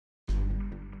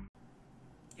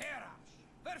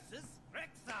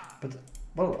But,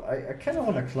 well, I kind of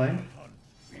want to climb.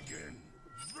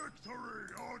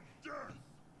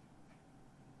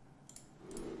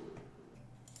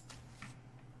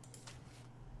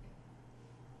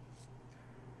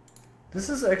 This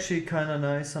is actually kind of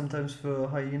nice sometimes for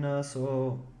hyenas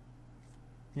or,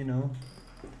 you know,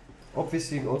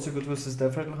 obviously also good versus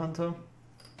Death Rattle Hunter.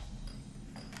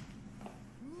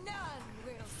 None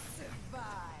will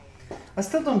survive. I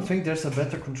still don't think there's a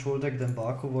better control deck than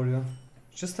Baku Warrior.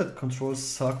 It's just that control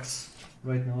sucks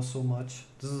right now so much.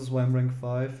 This is why I'm rank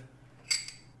 5.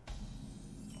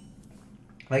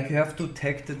 Like, you have to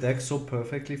tech the deck so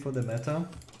perfectly for the meta.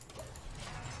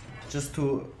 Just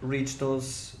to reach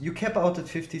those... You cap out at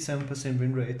 57%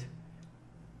 win rate.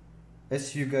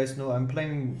 As you guys know, I'm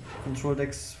playing control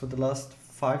decks for the last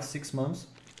 5-6 months.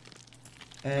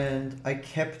 And I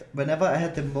kept... Whenever I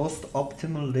had the most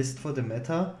optimal list for the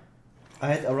meta, I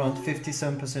had around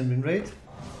 57% win rate.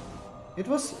 It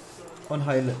was on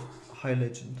high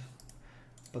legend.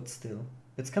 But still.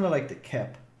 It's kind of like the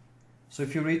cap. So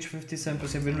if you reach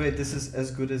 57% win rate, this is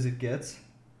as good as it gets.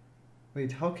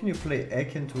 Wait, how can you play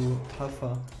Egg into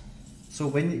Taffa? So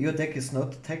when your deck is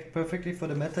not tagged perfectly for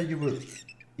the meta, you will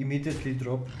immediately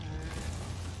drop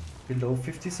below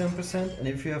 57%. And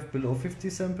if you have below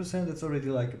 57%, it's already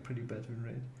like a pretty bad win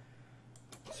rate.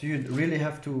 So you really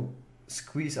have to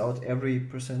squeeze out every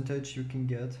percentage you can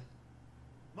get.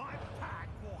 My pack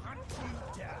will hunt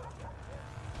you down.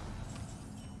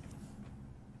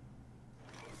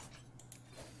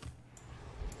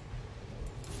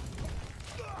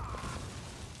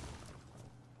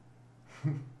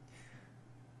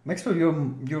 Maxwell,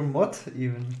 you're mod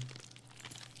even.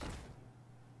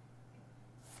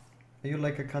 Are you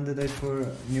like a candidate for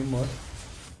a new mod?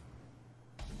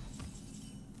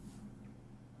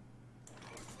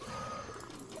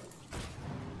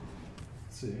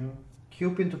 Let's see.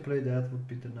 Cupin to play that would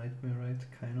be the nightmare, right?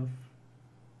 Kind of.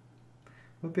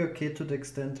 Would be okay to the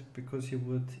extent because he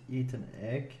would eat an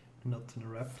egg, not a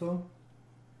raptor.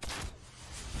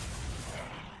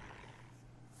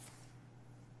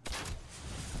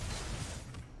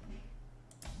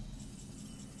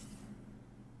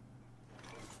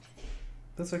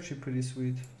 That's actually pretty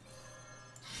sweet.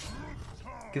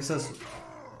 Gives us...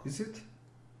 Is it?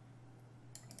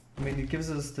 I mean, it gives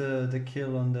us the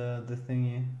kill on the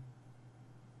thingy.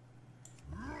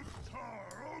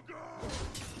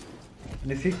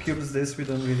 And if he cubes this, we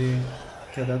don't really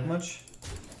care that much.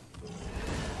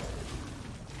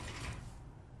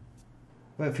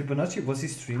 Wait, Fibonacci, was he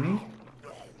streaming?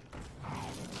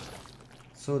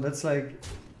 So that's like...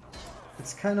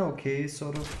 It's kind of okay,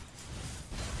 sort of.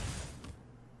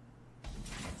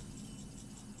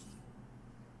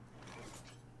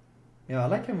 Yeah, I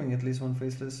like having at least one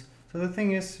faceless. So the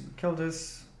thing is, kill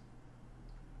this.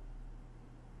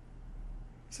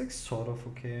 It's like sort of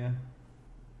okay.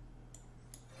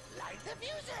 Light the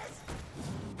fuses.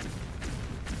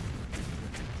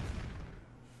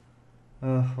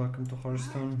 Welcome to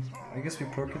Hearthstone. I guess we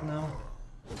proc it now.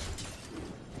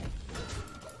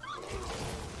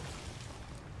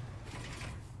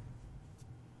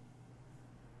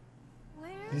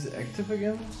 He's active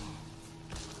again?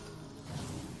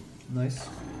 Nice.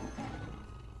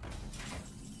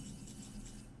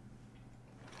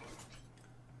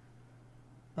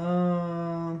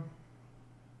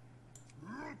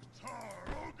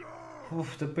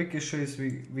 Oof, the big issue is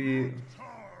we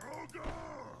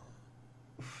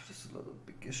oof, there's a lot of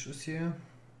big issues here.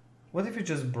 What if we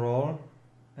just brawl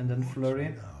and then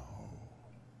flurry?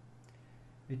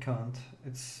 We can't.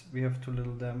 We have too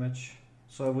little damage.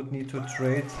 So I would need to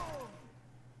trade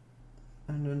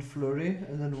and then flurry,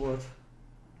 and then what?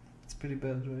 It's pretty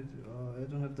bad, right? I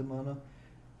don't have the mana.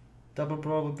 Double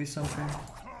brawl would be something.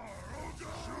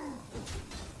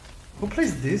 Who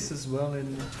plays this as well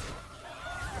in...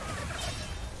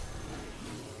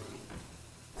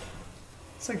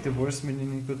 It's like the worst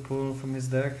minion he could pull from his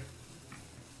deck.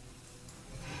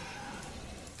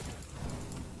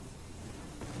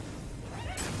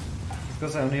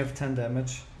 Because I only have 10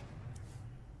 damage.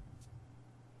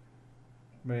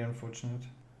 Very unfortunate.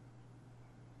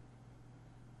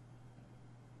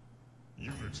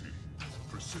 Unity,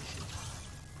 precision,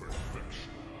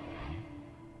 perfection.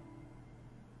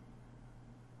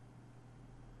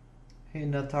 Hey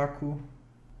Nataku.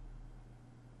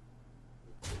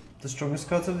 The strongest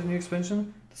cards of the new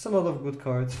expansion? There's a lot of good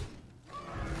cards.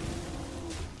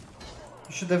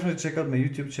 You should definitely check out my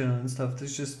YouTube channel and stuff.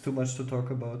 There's just too much to talk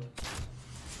about.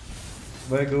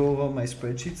 Where I go over my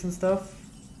spreadsheets and stuff.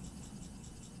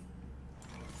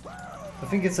 I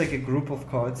think it's like a group of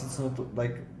cards, it's not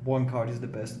like one card is the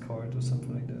best card or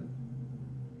something like that.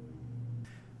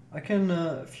 I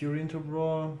can Fury into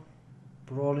Brawl,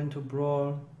 Brawl into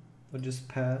Brawl, or just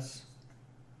pass.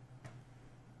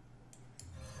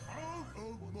 Out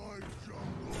of my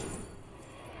jungle.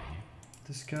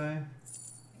 This guy.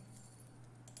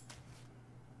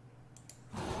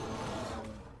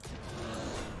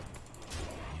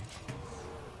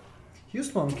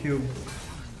 Use one cube.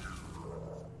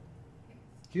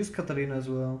 Use Katarina as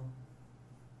well.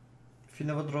 If he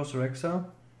never draws Rexa,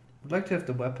 I'd like to have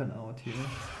the weapon out here.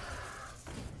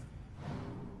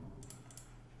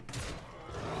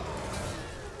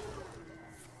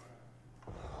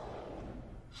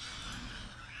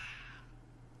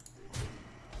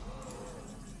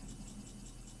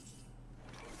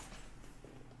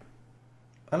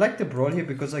 I like the brawl here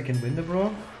because I can win the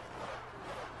brawl.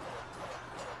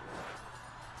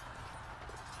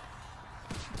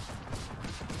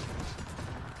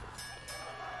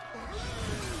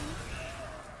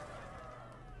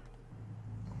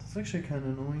 It's actually kind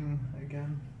of annoying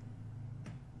again.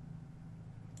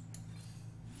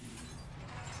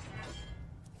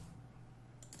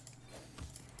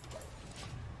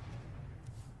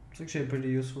 It's actually a pretty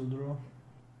useful draw.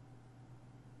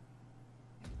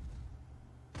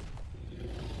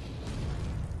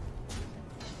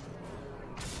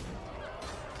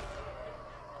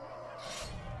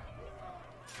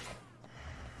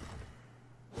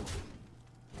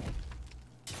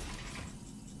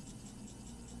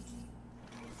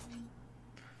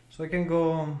 So I can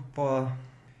go for...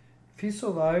 If he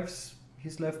survives,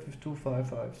 he's left with 2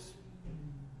 5/5s.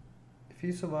 If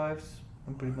he survives,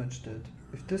 I'm pretty much dead.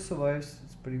 If this survives,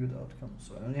 it's a pretty good outcome.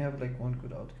 So I only have like one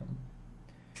good outcome.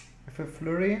 If I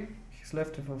flurry, he's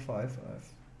left with a 5/5.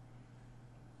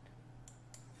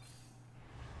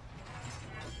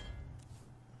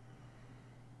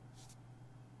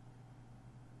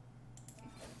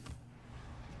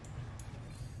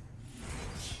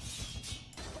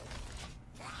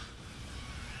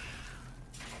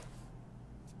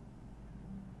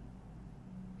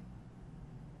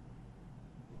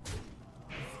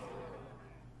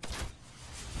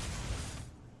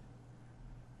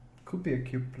 Could be a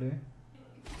cube play.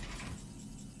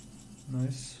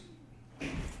 Nice. I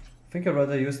think I'd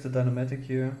rather use the dynamatic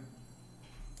here.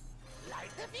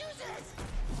 Light the fuses!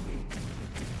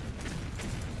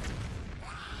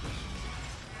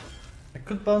 I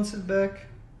could bounce it back.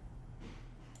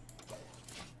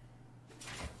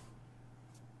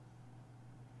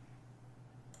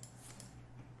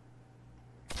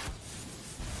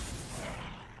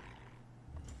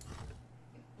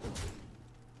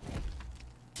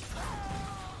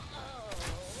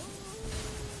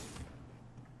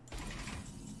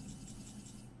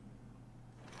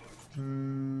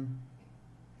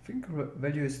 I think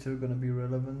value is still gonna be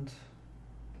relevant.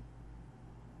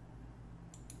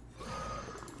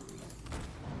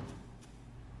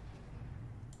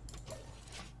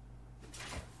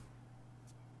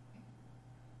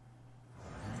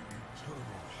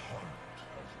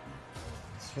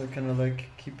 So I kinda like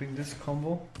keeping this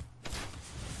combo.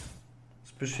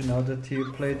 Especially now that he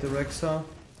played the Rexa.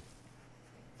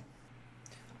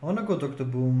 I wanna go Dr.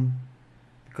 Boom.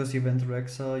 Because he went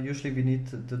Rexa. Usually we need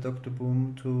the Dr.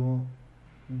 Boom to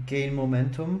gain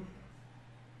momentum.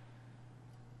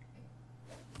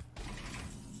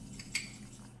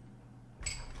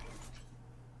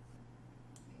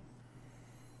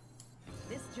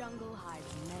 This jungle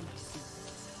hides many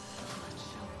secrets.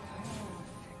 Such a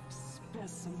perfect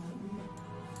specimen.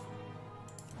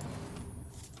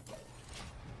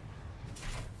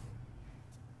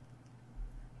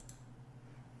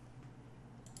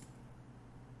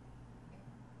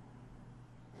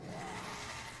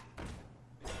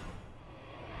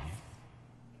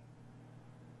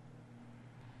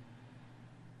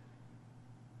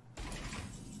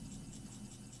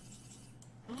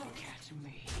 Look at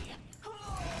me.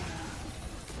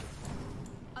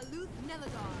 Aloof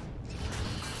Neladar.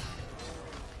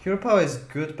 Hero power is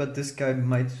good, but this guy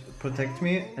might protect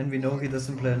me, and we know he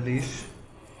doesn't play Unleash.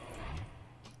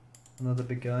 Another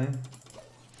big guy.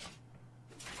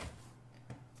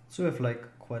 So we have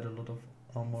like quite a lot of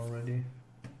armor already.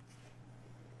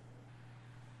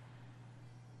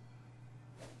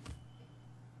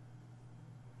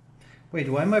 Wait,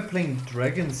 why am I playing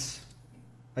dragons?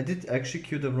 I did actually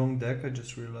queue the wrong deck, I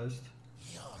just realized.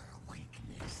 Your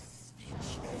weakness.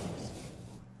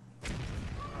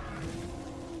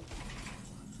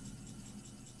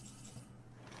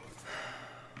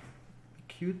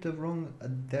 Queued the wrong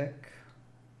deck.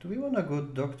 Do we wanna go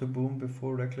Dr. Boom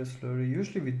before Reckless Flurry?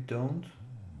 Usually we don't.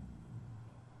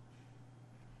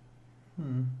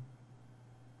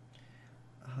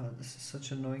 This is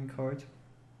such an annoying card.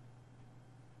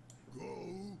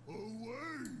 Go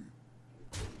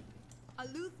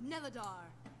Neladar.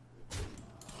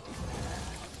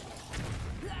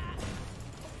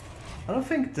 I don't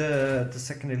think the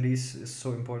second release is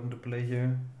so important to play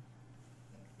here.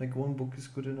 Like one book is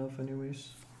good enough anyways.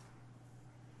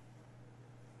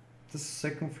 The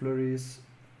second flurry is...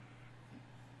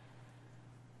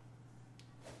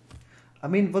 I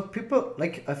mean, what people...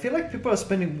 Like, I feel like people are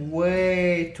spending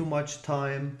way too much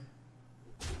time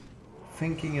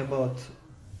thinking about,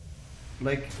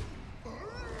 like,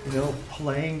 you know,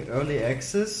 playing early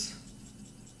access.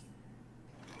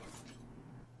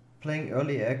 Playing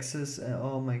early access, and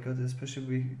oh my god,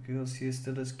 especially because he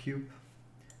still has cube.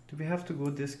 Do we have to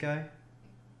go this guy?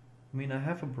 I mean, I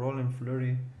have a brawl and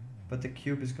flurry, but the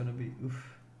cube is gonna be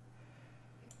oof.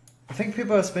 I think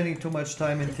people are spending too much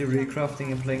time in theory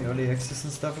crafting and playing early access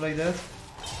and stuff like that.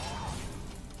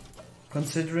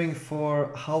 Considering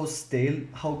for how stale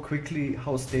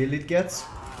it gets.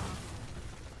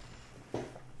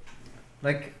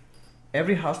 Like,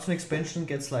 every Hearthstone expansion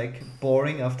gets like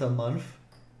boring after a month.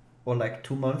 Or like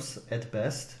 2 months at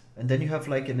best. And then you have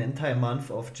like an entire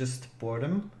month of just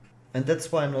boredom. And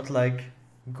that's why I'm not like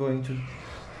going to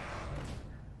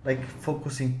like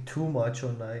focusing too much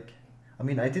on like... I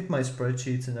mean, I did my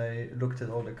spreadsheets and I looked at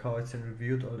all the cards and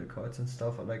reviewed all the cards and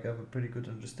stuff. I like have a pretty good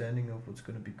understanding of what's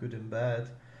going to be good and bad.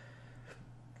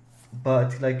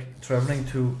 But like traveling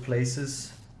to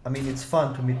places, I mean, it's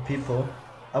fun to meet people.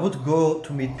 I would go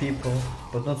to meet people,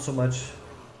 but not so much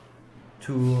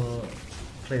to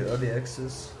play early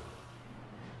access.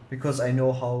 Because I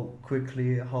know how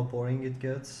boring it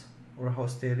gets, or how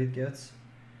stale it gets.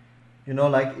 You know,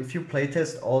 like if you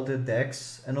playtest all the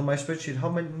decks, and on my spreadsheet, how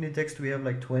many decks do we have?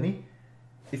 Like 20?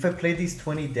 If I play these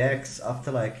 20 decks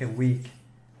after like a week,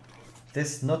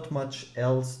 there's not much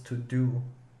else to do.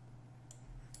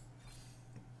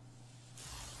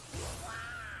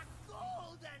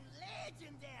 Gold and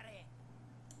legendary.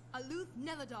 Aluth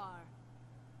Neladar.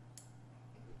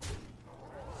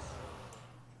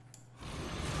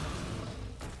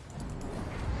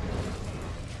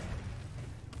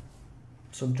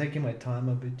 So I'm taking my time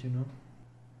a bit, you know.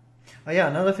 Oh yeah,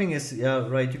 another thing is, yeah,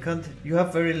 right, you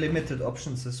have very limited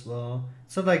options as well.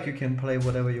 It's not like you can play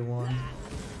whatever you want.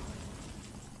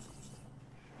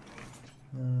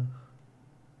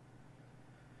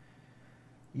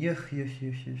 Yuck.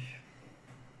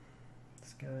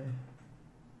 This guy.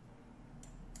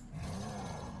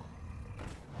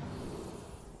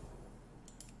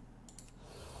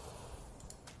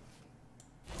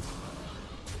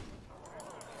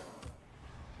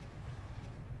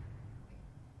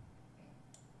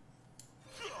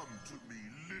 Come to me,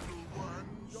 little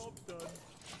ones. Job done.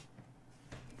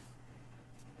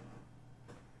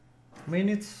 I mean,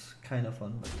 it's kind of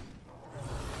fun, but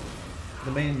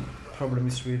the main problem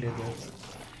is really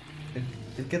that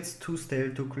it gets too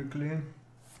stale too quickly.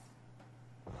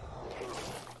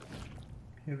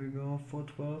 Here we go, 4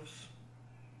 12s.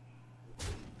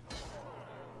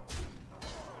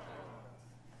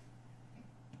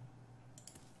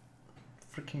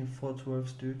 Freaking 4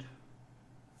 12s, dude.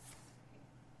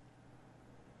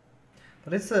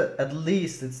 But it's at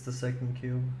least it's the second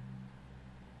cube.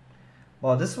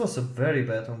 Wow, this was a very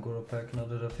bad on Gaara pack now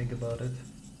that I think about it.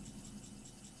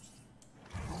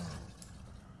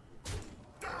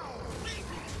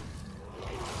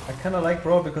 I kinda like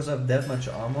Brawl because I have that much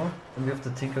armor and we have the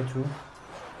Tinker too.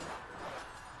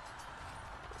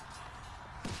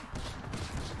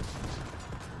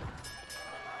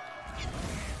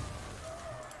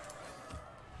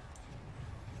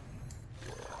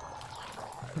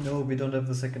 No, we don't have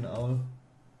the second owl.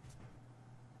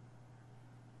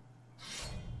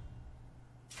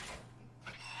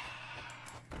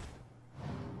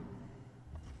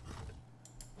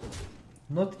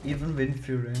 Not even Wind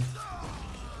Fury.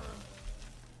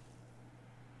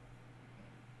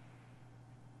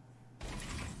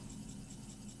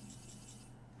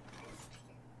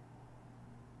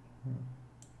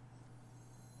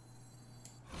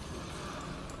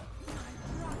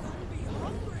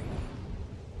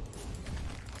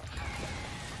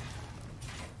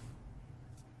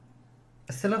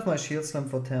 I still have my shield slam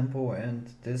for tempo and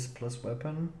this plus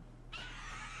weapon.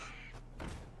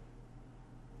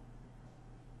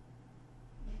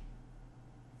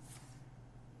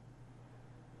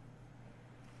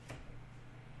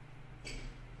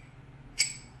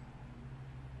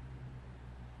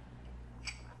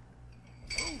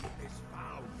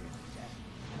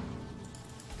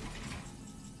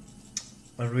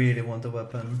 I really want a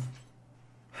weapon.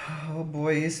 Oh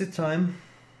boy, is it time?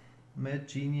 Mad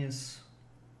Genius.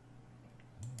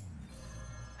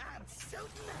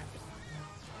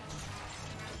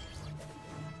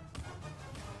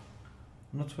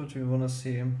 Not what we wanna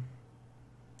see. Dragon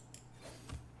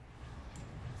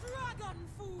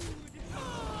food.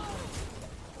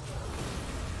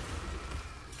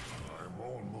 I'm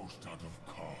almost out of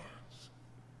cards.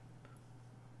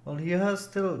 Well, he has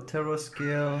still Terror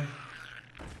Scale.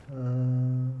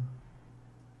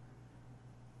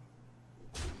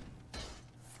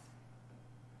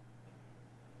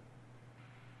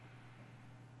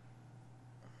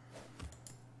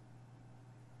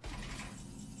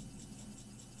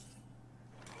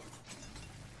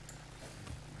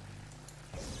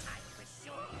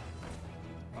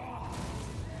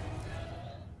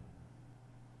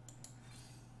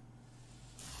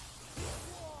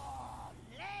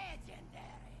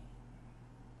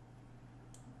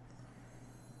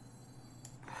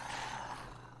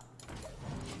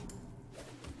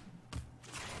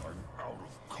 I'm out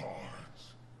of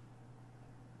cards.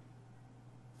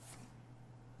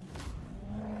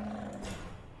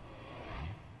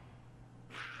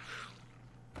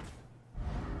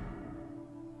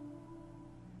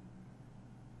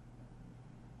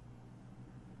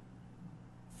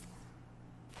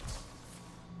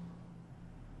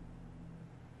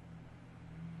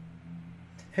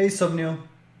 Hey, Somnio.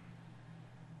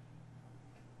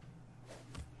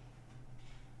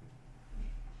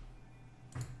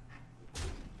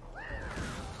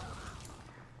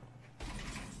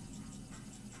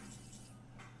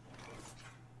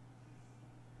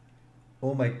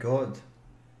 Oh my god.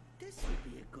 This would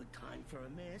be a good time for a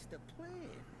master plan.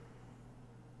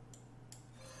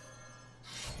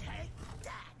 Take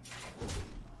that!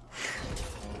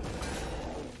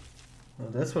 Oh,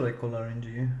 that's what I call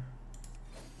RNG.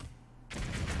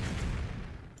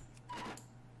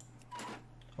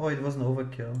 Oh, it was an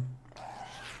overkill.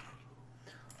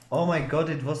 Oh my god,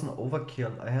 it was an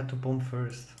overkill. I had to bomb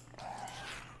first.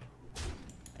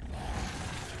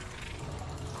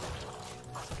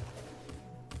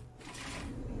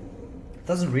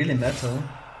 Doesn't really matter,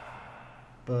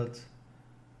 but it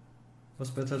was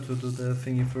better to do the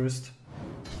thingy first.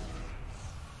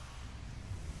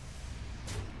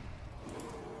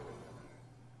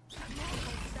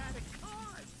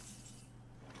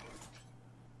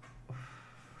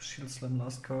 Shield Slam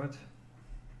last card.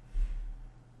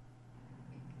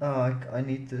 Ah, I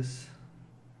need this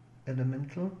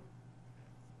elemental.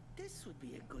 This would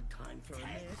be a good time for a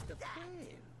master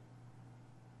plan.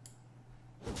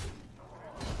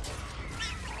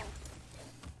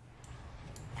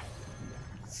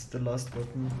 It's the last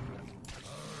weapon.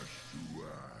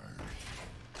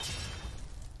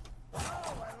 Oh,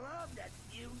 I love that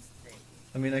fuse thing.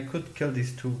 I mean, I could kill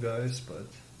these two guys, but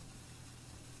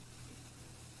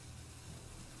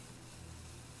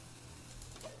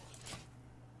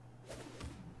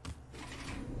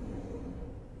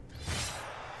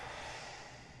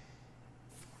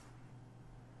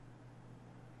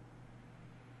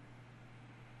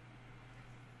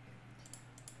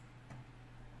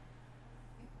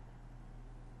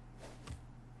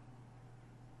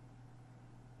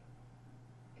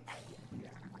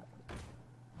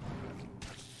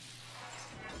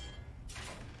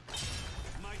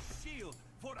My shield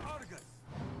for Argus.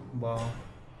 wow.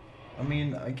 I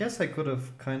mean, I guess I could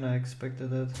have kind of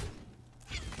expected it.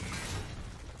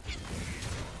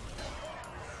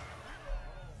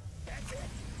 That's it.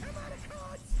 I'm out of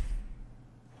cards.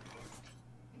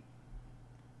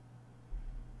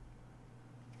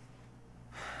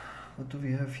 What do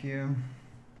we have here?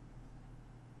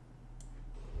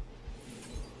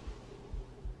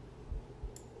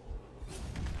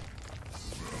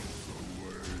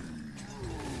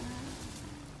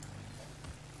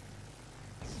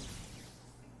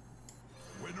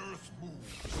 When Earth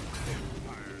moves,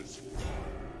 empires fall.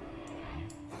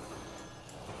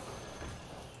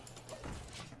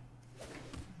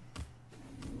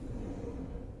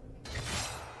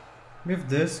 With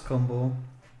this combo.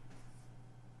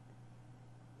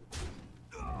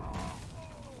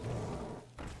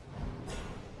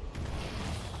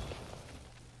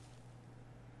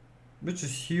 Which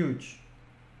is huge.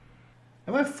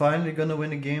 Am I finally gonna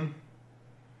win a game?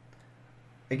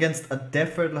 Against a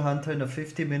Death Rattle Hunter in a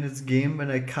 50 minutes game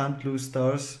when I can't lose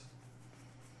stars?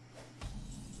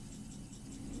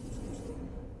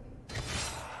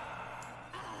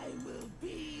 I will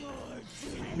be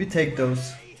your We take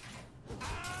those.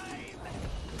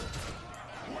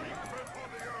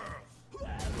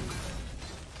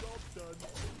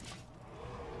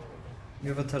 We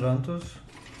have a Tarantus.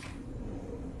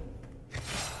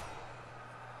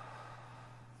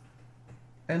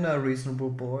 And a reasonable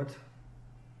board.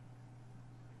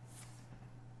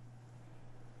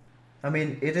 I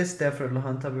mean, it is Death Rattle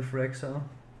Hunter with Rexa.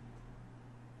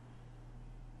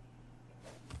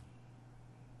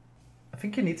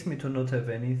 think he needs me to not have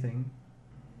anything.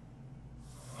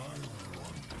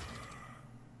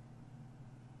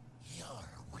 Your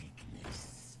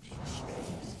weakness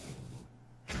betrays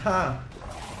you. Ha!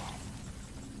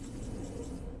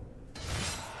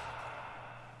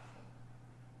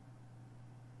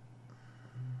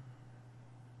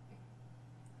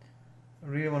 I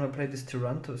really want to play this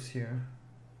Tyrantos here.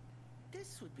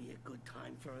 This would be a good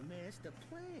time for a master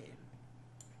plan.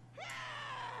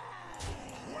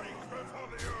 Wake before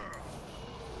the earth!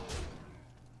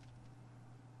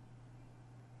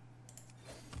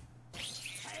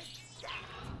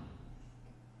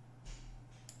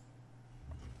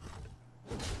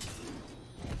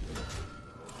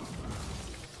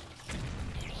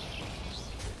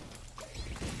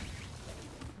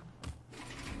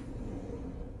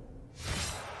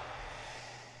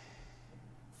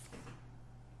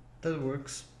 That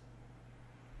works.